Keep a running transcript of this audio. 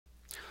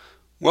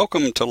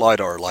Welcome to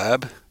LIDAR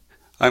Lab.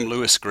 I'm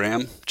Lewis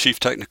Graham, Chief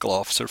Technical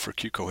Officer for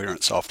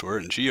QCoherent Software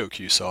and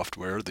GeoQ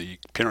Software, the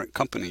parent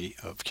company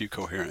of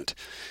QCoherent.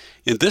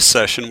 In this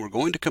session, we're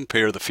going to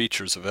compare the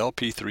features of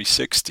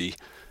LP360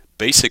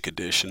 Basic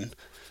Edition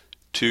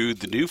to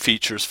the new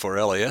features for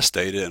LAS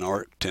data in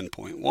ARC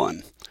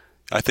 10.1.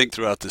 I think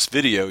throughout this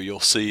video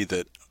you'll see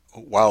that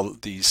while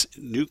these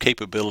new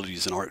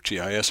capabilities in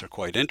ArcGIS are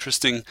quite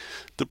interesting,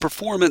 the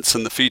performance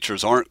and the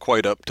features aren't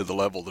quite up to the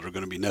level that are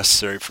going to be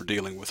necessary for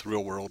dealing with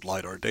real-world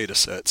LiDAR data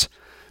sets.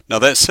 Now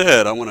that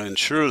said, I want to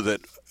ensure that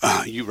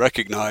you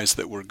recognize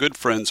that we're good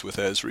friends with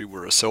Esri.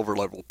 We're a silver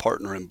level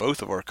partner in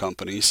both of our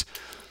companies,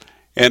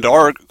 and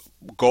our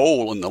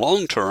goal in the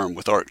long term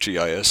with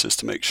ArcGIS is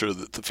to make sure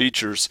that the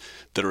features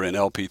that are in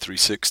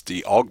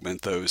LP360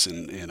 augment those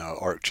in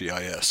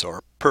ArcGIS.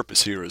 Our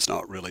purpose here is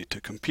not really to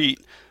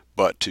compete,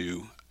 but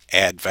to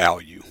add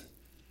value.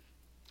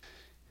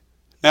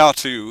 Now,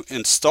 to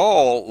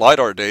install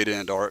LiDAR data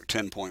into ARC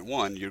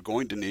 10.1, you're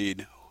going to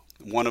need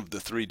one of the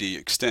 3D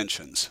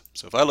extensions.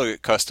 So if I look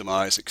at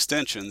Customize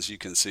Extensions, you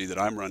can see that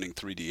I'm running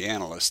 3D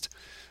Analyst.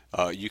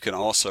 You can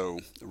also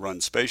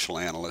run Spatial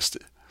Analyst.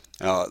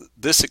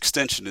 This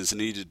extension is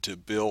needed to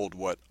build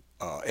what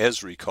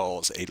Esri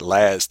calls a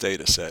LAS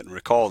data set. And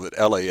recall that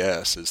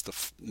LAS is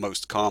the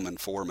most common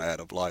format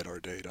of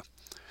LiDAR data.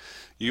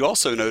 You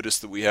also notice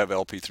that we have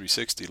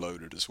LP360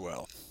 loaded as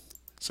well.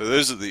 So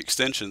those are the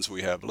extensions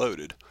we have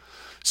loaded.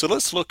 So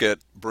let's look at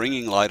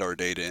bringing LiDAR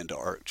data into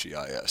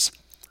ArcGIS.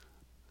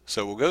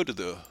 So we'll go to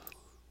the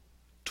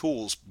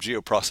Tools,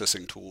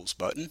 Geoprocessing Tools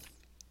button.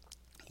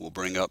 We'll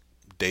bring up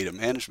Data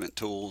Management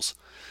Tools,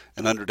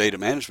 and under Data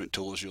Management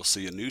Tools you'll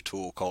see a new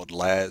tool called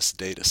LAS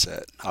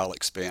Dataset. I'll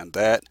expand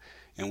that,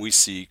 and we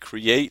see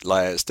Create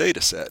LAS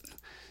Dataset.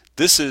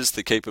 This is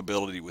the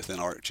capability within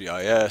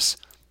ArcGIS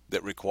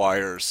that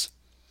requires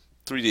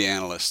 3D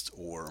Analyst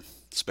or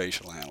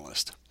Spatial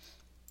Analyst.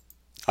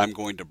 I'm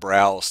going to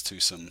browse to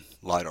some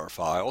LiDAR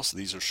files.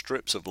 These are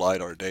strips of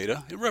LiDAR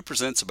data. It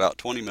represents about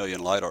 20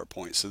 million LiDAR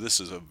points, so this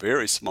is a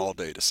very small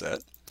data set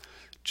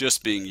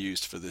just being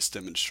used for this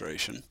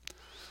demonstration.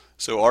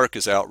 So ARC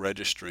is out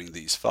registering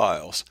these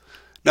files.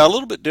 Now, a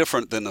little bit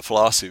different than the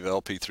philosophy of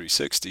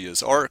LP360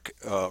 is ARC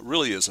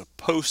really is a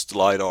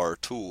post-LiDAR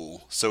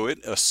tool, so it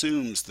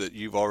assumes that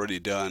you've already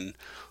done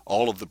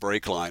all of the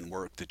break line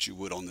work that you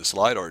would on this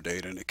LiDAR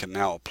data, and it can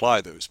now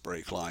apply those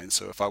break lines.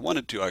 So if I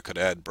wanted to, I could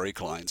add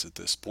break lines at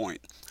this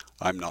point.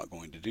 I'm not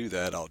going to do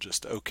that. I'll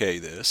just OK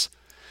this.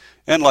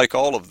 And like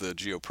all of the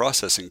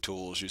geoprocessing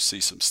tools, you see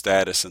some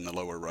status in the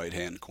lower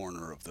right-hand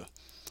corner of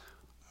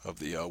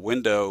the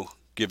window,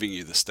 giving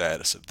you the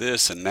status of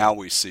this, and now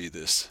we see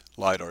this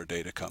LiDAR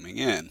data coming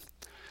in.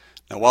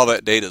 Now while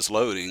that data is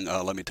loading,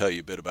 let me tell you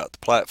a bit about the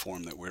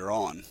platform that we're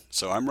on.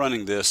 So I'm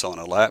running this on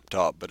a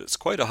laptop, but it's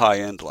quite a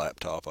high-end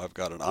laptop. I've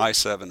got an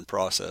i7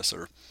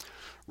 processor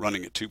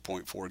running at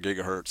 2.4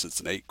 gigahertz. It's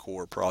an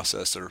 8-core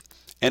processor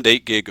and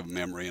 8 gig of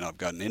memory, and I've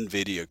got an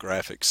NVIDIA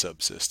graphics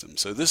subsystem.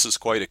 So this is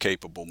quite a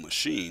capable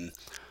machine,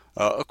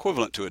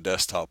 equivalent to a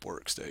desktop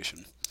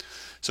workstation.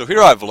 So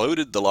here I've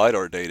loaded the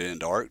LiDAR data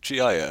into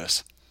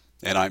ArcGIS,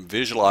 and I'm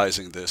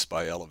visualizing this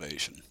by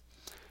elevation.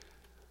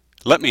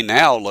 Let me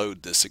now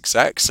load this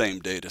exact same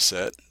data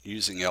set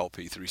using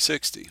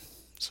LP360.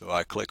 So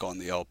I click on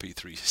the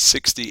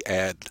LP360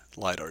 Add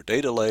LiDAR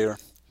Data Layer.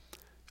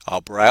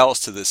 I'll browse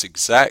to this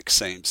exact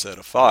same set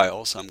of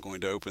files. I'm going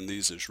to open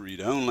these as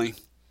read-only.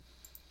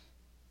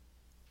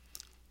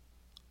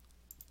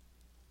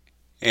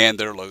 And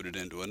they're loaded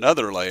into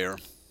another layer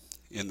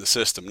in the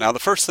system. Now the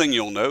first thing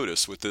you'll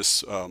notice with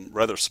this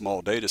rather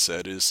small data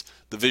set is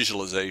the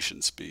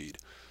visualization speed.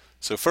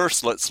 So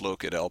first let's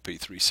look at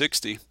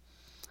LP360,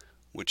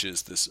 which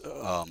is this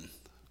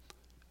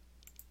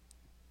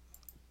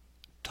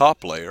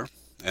top layer,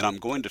 and I'm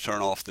going to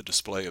turn off the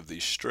display of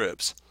these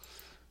strips.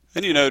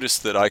 And you notice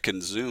that I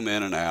can zoom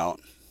in and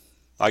out.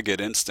 I get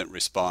instant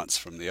response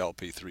from the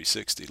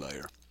LP360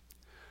 layer.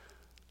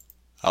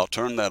 I'll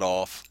turn that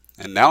off,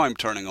 and now I'm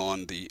turning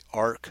on the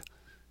ARC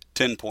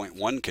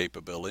 10.1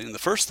 capability, and the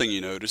first thing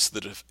you notice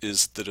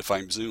is that if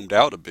I'm zoomed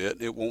out a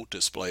bit, it won't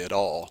display at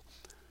all.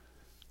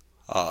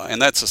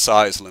 And that's a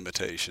size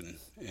limitation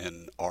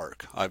in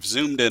ARC. I've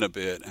zoomed in a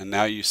bit, and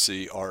now you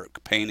see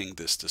ARC painting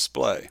this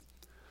display.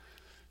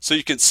 So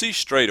you can see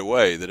straight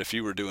away that if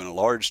you were doing a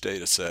large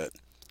data set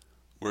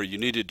where you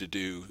needed to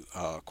do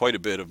quite a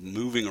bit of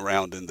moving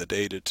around in the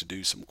data to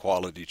do some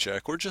quality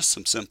check or just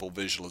some simple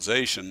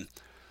visualization,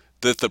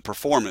 that the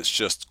performance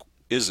just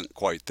isn't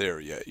quite there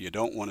yet. You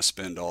don't want to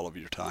spend all of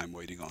your time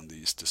waiting on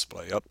these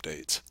display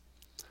updates.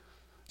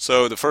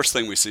 So the first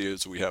thing we see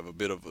is we have a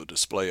bit of a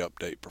display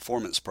update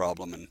performance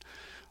problem, and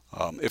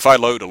if I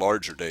load a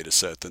larger data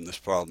set, then this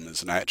problem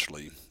is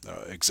naturally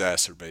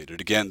exacerbated.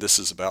 Again, this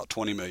is about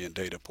 20 million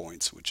data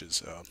points, which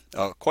is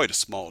quite a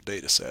small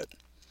data set.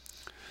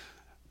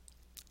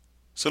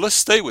 So let's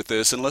stay with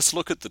this and let's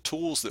look at the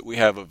tools that we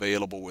have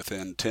available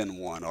within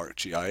 10.1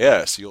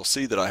 ArcGIS. You'll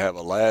see that I have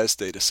a LAS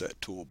dataset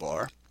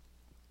toolbar,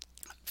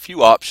 a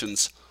few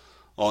options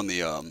on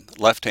the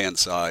left-hand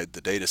side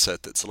the data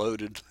set that's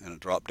loaded in a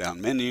drop-down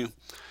menu,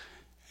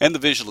 and the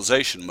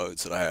visualization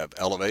modes that I have.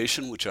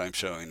 Elevation, which I'm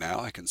showing now,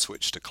 I can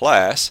switch to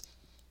class.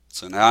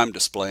 So now I'm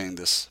displaying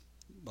this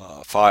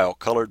file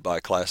colored by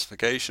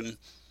classification,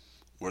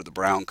 where the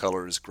brown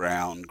color is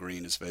ground,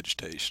 green is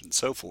vegetation, and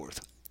so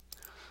forth.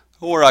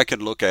 Or I can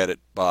look at it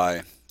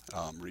by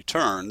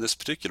return. This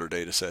particular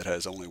data set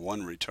has only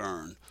one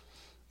return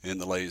in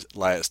the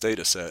last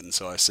data set, and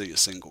so I see a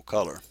single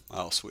color.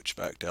 I'll switch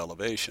back to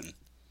elevation.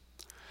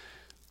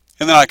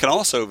 And then I can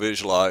also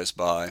visualize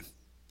by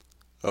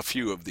a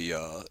few of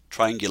the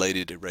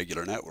triangulated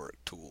irregular network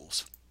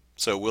tools.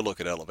 So we'll look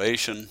at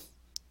elevation,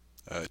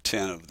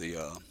 10 of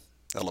the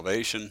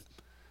elevation,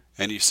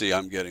 and you see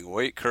I'm getting a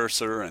weight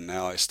cursor, and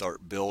now I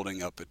start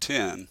building up a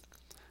 10.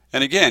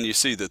 And again, you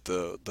see that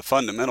the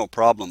fundamental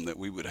problem that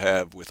we would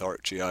have with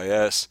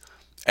ArcGIS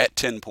at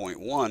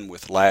 10.1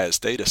 with LAS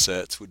data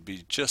sets would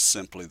be just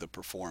simply the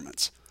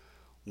performance.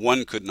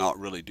 One could not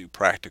really do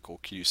practical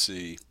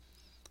QC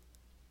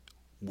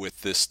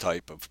with this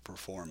type of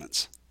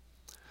performance.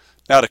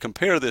 Now to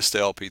compare this to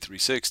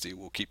LP360,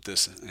 we'll keep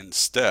this in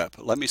step.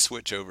 Let me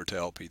switch over to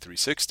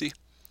LP360.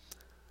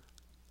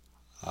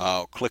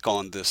 I'll click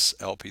on this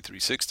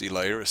LP360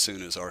 layer as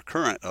soon as our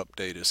current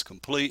update is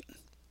complete.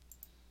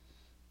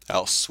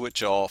 I'll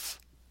switch off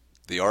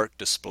the Arc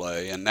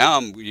display, and now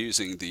I'm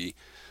using the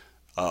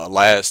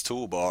LAS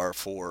toolbar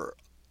for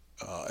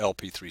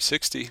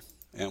LP360,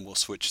 and we'll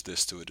switch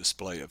this to a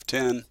display of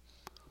 10,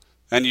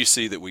 and you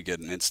see that we get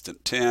an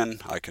instant 10.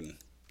 I can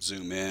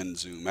zoom in,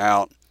 zoom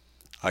out.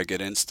 I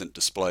get instant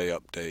display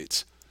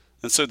updates,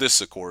 and so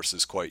this of course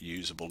is quite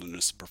usable, and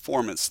it's a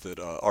performance that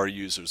our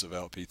users of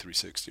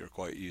LP360 are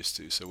quite used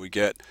to. So we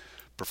get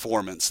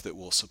performance that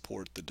will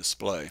support the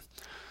display.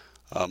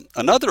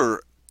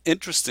 Another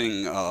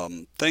interesting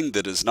thing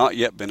that has not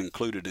yet been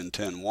included in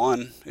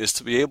 10.1 is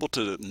to be able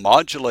to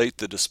modulate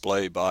the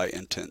display by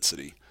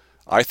intensity.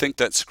 I think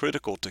that's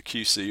critical to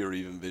QC or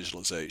even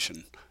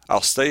visualization.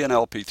 I'll stay in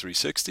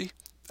LP360,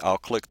 I'll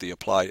click the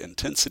Apply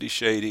Intensity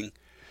Shading,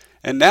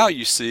 and now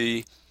you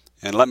see,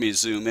 and let me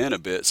zoom in a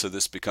bit so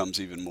this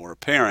becomes even more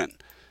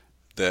apparent,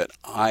 that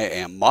I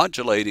am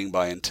modulating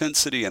by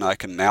intensity, and I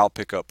can now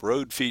pick up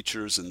road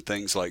features and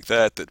things like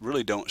that that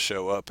really don't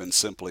show up in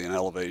simply an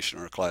elevation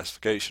or a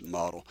classification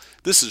model.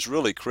 This is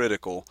really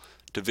critical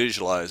to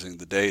visualizing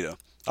the data.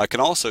 I can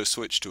also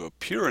switch to a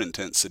pure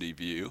intensity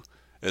view,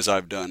 as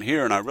I've done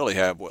here, and I really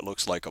have what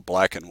looks like a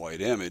black and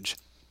white image.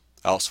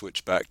 I'll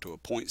switch back to a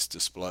points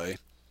display.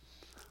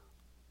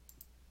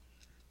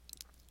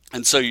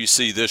 And so you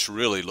see this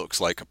really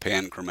looks like a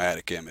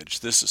panchromatic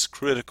image. This is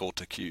critical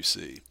to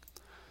QC.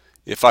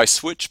 If I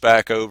switch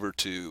back over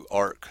to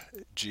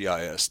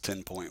ArcGIS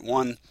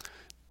 10.1,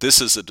 this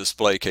is a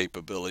display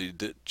capability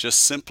that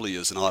just simply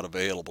is not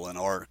available in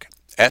Arc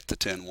at the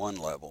 10.1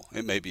 level.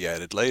 It may be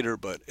added later,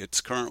 but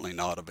it's currently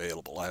not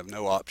available. I have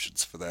no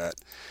options for that.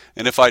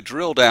 And if I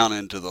drill down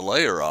into the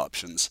layer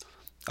options,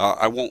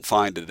 I won't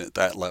find it at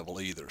that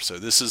level either. So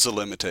this is a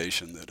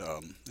limitation that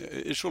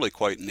is really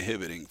quite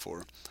inhibiting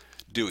for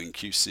doing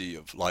QC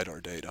of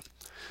LIDAR data.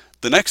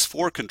 The next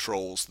four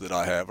controls that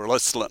I have, or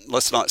let's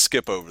not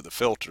skip over the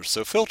filters.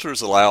 So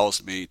filters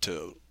allows me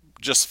to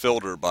just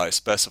filter by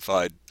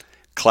specified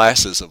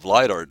classes of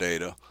LIDAR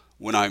data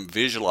when I'm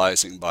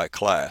visualizing by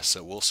class.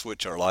 So we'll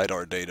switch our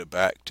LIDAR data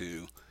back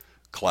to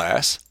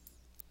class,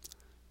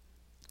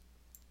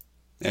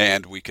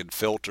 and we can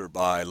filter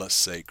by, let's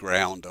say,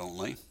 ground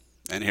only,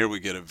 and here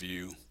we get a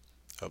view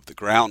of the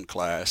ground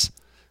class.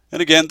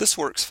 And again, this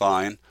works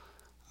fine.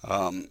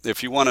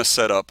 If you want to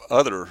set up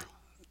other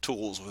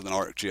tools within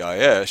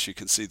ArcGIS, you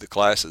can see the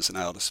classes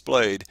now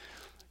displayed.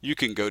 You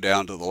can go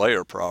down to the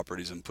layer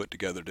properties and put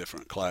together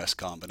different class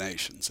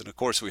combinations. And of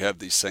course we have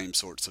these same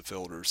sorts of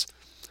filters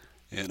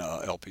in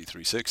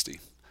LP360.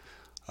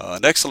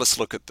 Next, let's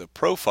look at the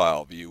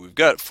profile view. We've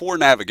got four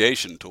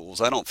navigation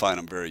tools. I don't find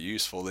them very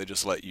useful. They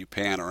just let you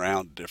pan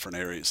around different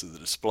areas of the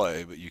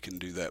display, but you can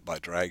do that by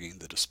dragging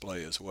the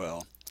display as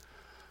well.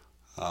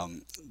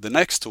 The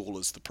next tool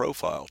is the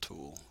profile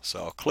tool.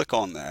 So I'll click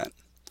on that.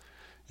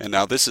 And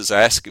now this is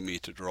asking me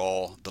to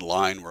draw the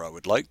line where I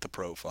would like the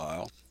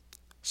profile.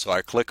 So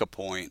I click a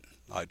point,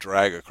 I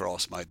drag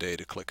across my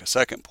data, click a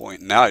second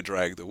point, and now I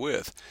drag the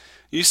width.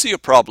 You see a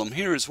problem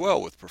here as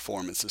well with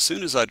performance. As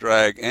soon as I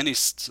drag any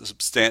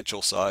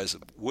substantial size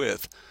of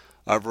width,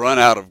 I've run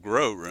out of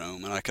grow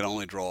room and I can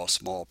only draw a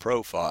small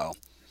profile.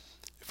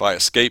 If I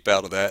escape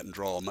out of that and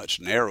draw a much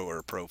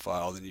narrower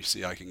profile, then you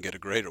see I can get a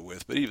greater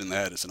width, but even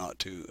that is not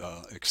too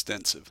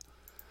extensive.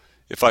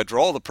 If I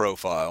draw the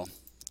profile,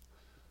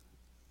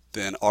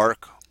 then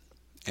Arc,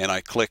 and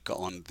I click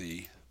on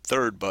the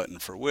third button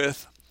for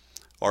width,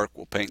 Arc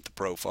will paint the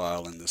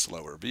profile in this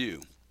lower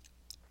view.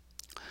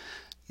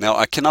 Now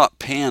I cannot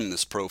pan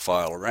this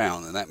profile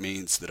around, and that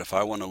means that if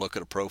I want to look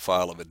at a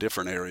profile of a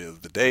different area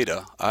of the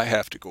data, I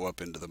have to go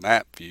up into the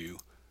map view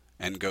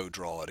and go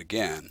draw it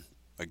again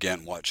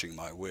watching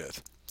my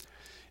width.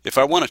 If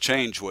I want to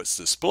change what's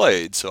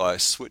displayed, so I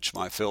switch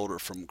my filter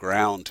from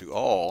ground to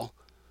all,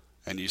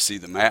 and you see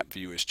the map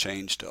view is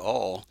changed to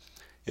all.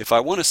 If I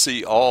want to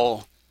see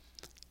all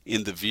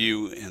in the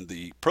view in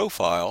the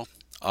profile,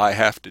 I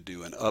have to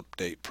do an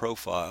update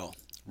profile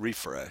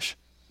refresh.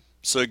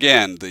 So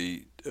again,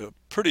 the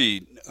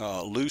pretty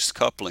loose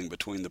coupling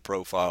between the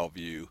profile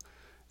view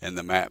and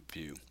the map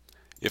view.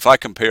 If I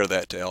compare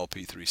that to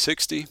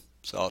LP360,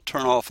 so I'll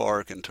turn off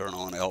ARC and turn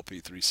on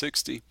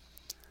LP360,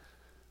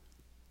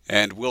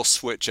 and we'll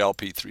switch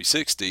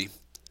LP360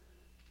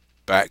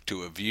 back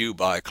to a view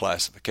by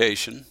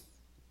classification.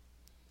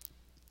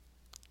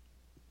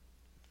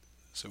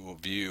 So we'll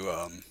view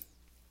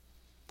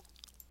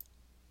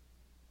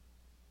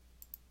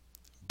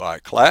by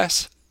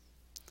class,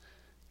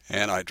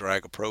 and I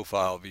drag a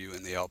profile view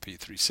in the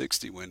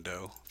LP360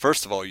 window.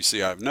 First of all, you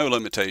see I have no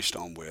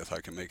limitation on width.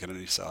 I can make it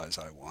any size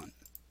I want.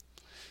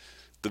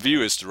 The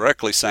view is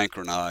directly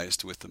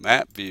synchronized with the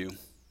map view,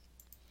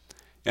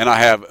 and I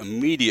have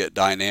immediate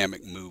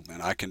dynamic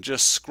movement. I can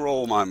just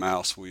scroll my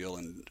mouse wheel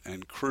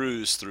and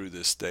cruise through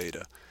this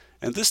data.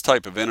 And this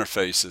type of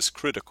interface is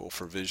critical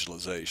for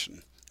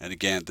visualization. And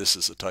again, this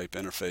is a type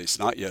interface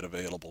not yet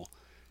available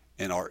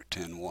in ARC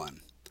 10.1.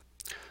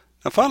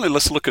 Now finally,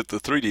 let's look at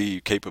the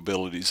 3D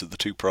capabilities of the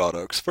two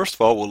products. First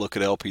of all, we'll look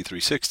at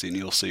LP360, and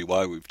you'll see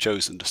why we've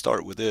chosen to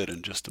start with it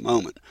in just a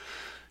moment.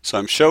 So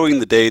I'm showing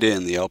the data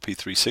in the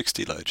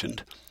LP360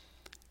 legend,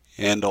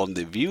 and on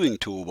the viewing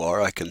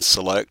toolbar I can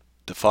select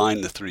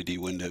Define the 3D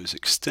Windows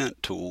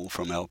Extent tool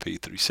from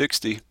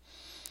LP360,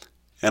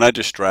 and I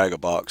just drag a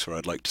box where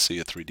I'd like to see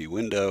a 3D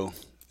window.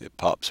 It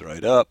pops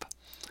right up,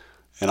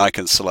 and I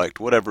can select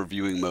whatever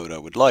viewing mode I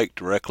would like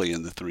directly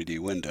in the 3D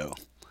window.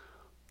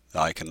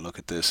 I can look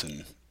at this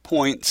in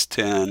points,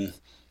 10,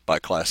 by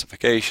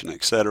classification,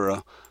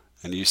 etc.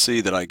 And you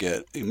see that I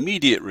get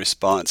immediate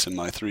response in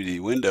my 3D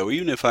window,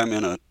 even if I'm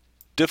in a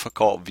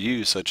difficult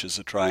view such as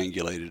a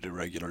triangulated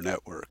irregular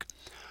network.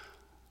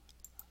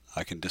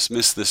 I can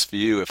dismiss this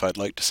view if I'd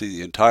like to see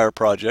the entire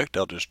project.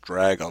 I'll just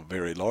drag a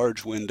very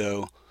large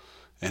window,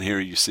 and here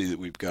you see that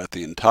we've got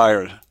the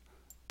entire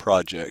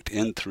project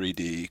in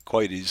 3D,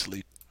 quite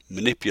easily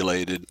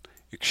manipulated,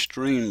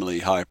 extremely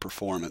high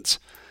performance.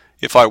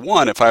 If I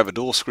have a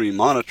dual screen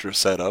monitor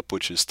set up,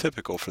 which is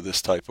typical for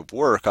this type of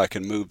work, I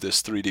can move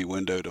this 3D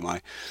window to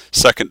my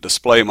second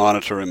display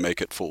monitor and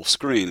make it full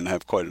screen and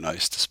have quite a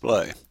nice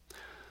display.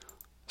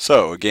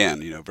 So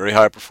again, very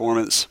high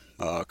performance,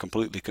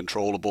 completely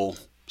controllable,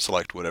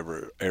 select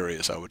whatever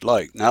areas I would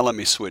like. Now let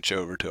me switch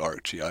over to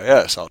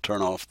ArcGIS. I'll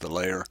turn off the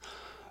layer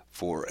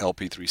for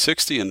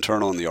LP360 and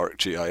turn on the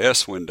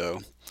ArcGIS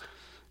window.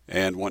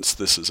 And once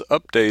this is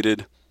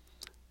updated,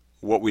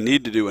 what we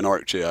need to do in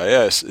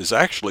ArcGIS is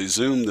actually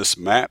zoom this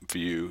map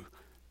view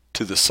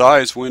to the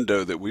size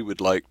window that we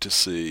would like to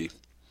see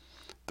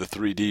the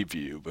 3D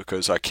view,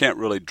 because I can't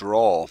really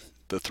draw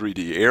the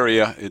 3D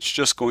area. It's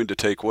just going to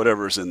take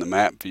whatever's in the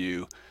map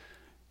view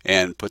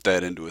and put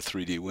that into a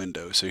 3D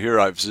window. So here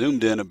I've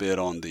zoomed in a bit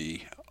on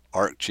the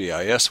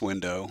ArcGIS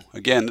window.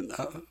 Again,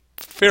 a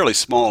fairly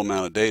small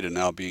amount of data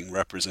now being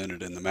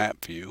represented in the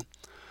map view.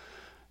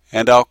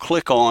 And I'll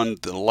click on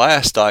the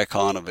last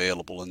icon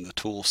available in the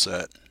tool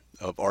set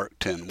of ARC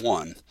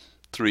 10.1,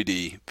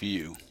 3D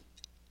view.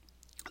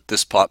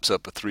 This pops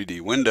up a 3D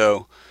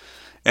window,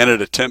 and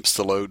it attempts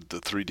to load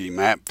the 3D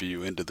map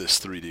view into this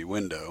 3D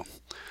window.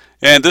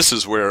 And this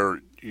is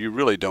where you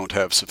really don't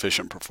have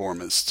sufficient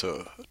performance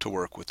to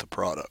work with the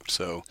product.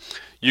 So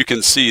you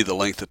can see the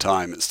length of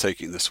time it's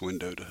taking this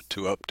window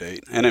to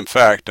update. And in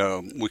fact,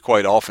 we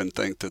quite often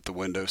think that the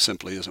window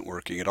simply isn't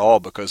working at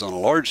all, because on a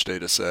large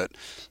data set,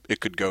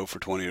 it could go for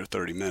 20 or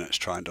 30 minutes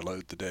trying to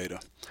load the data.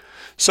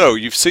 So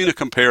you've seen a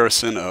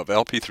comparison of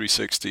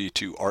LP360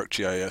 to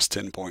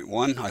ArcGIS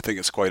 10.1. I think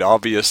it's quite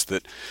obvious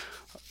that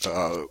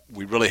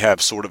we really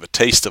have sort of a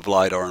taste of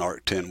LIDAR in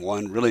ARC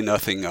 10.1. Really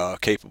nothing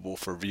capable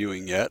for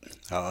viewing yet.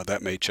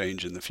 That may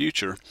change in the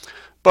future.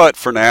 But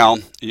for now,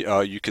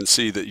 you can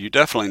see that you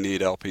definitely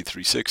need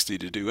LP360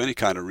 to do any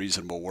kind of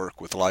reasonable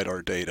work with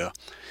LIDAR data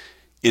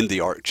in the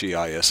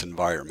ArcGIS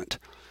environment.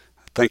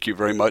 Thank you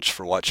very much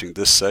for watching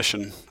this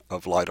session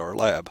of LIDAR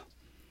Lab.